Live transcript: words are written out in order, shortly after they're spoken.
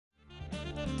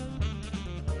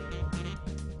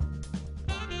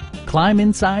Climb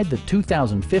inside the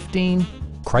 2015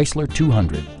 Chrysler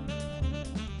 200.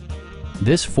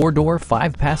 This four-door,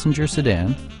 five-passenger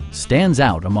sedan stands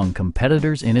out among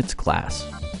competitors in its class.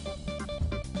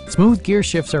 Smooth gear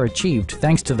shifts are achieved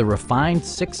thanks to the refined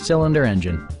six-cylinder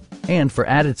engine. And for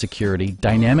added security,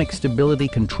 dynamic stability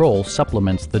control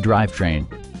supplements the drivetrain.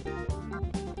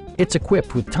 It's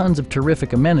equipped with tons of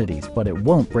terrific amenities, but it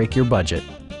won't break your budget,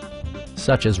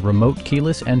 such as remote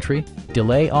keyless entry,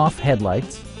 delay-off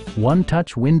headlights,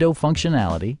 one-touch window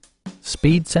functionality,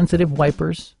 speed-sensitive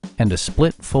wipers, and a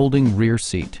split folding rear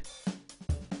seat.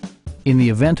 In the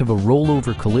event of a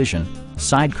rollover collision,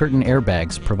 side curtain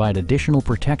airbags provide additional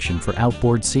protection for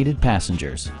outboard seated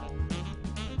passengers.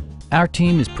 Our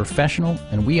team is professional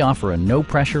and we offer a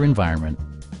no-pressure environment.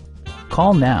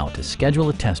 Call now to schedule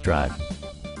a test drive.